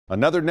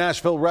Another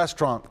Nashville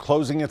restaurant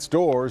closing its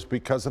doors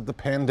because of the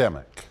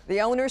pandemic. The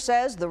owner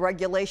says the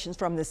regulations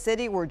from the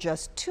city were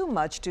just too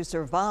much to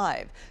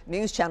survive.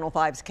 News Channel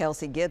 5's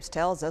Kelsey Gibbs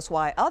tells us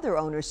why other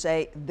owners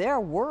say they're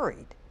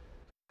worried.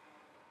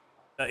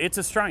 It's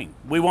a strain.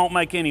 We won't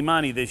make any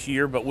money this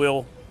year, but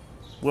we'll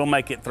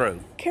make it through.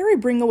 Carey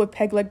Bringle with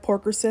Peg Leg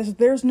Porker says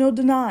there's no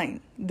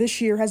denying this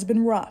year has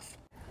been rough.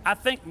 I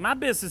think my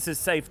business is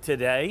safe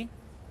today.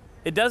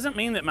 It doesn't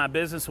mean that my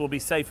business will be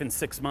safe in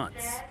 6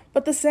 months.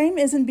 But the same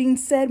isn't being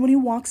said when he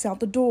walks out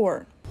the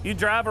door. You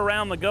drive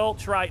around the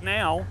Gulch right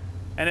now,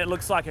 and it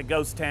looks like a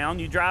ghost town.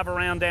 You drive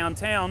around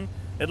downtown,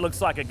 it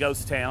looks like a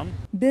ghost town.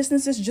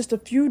 Businesses just a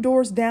few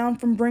doors down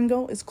from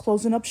Bringle is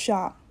closing up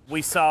shop.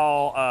 We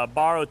saw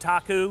Bar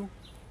Otaku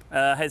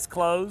has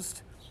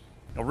closed,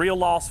 a real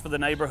loss for the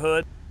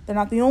neighborhood. They're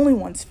not the only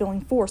ones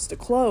feeling forced to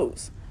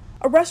close.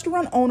 A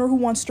restaurant owner who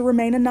wants to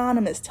remain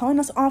anonymous telling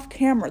us off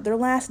camera their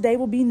last day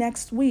will be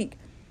next week.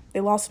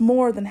 They lost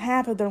more than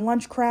half of their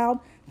lunch crowd,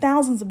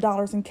 thousands of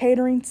dollars in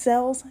catering,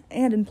 sales,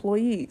 and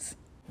employees.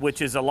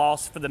 Which is a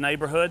loss for the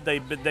neighborhood.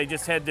 They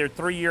just had their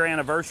 3-year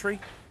anniversary.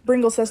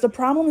 Bringle says the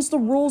problem is the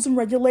rules and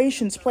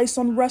regulations placed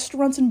on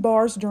restaurants and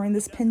bars during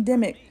this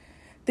pandemic.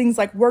 Things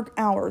like work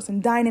hours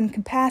and dine-in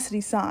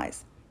capacity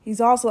size.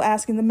 He's also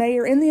asking the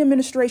mayor and the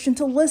administration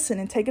to listen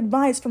and take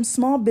advice from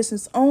small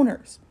business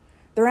owners.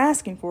 They're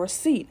asking for a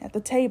seat at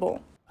the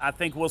table. I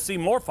think we'll see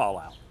more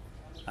fallout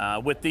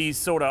with these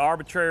sort of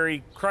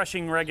arbitrary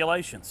crushing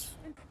regulations.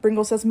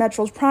 Bringle says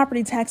Metro's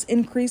property tax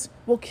increase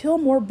will kill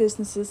more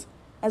businesses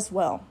as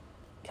well.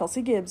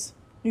 Kelsey Gibbs,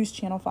 News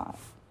Channel 5.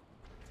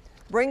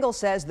 Bringle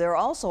says they're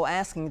also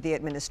asking the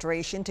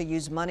administration to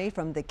use money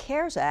from the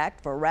CARES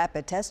Act for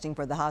rapid testing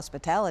for the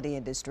hospitality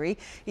industry.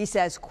 He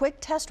says quick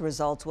test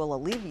results will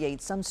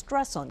alleviate some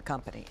stress on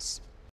companies.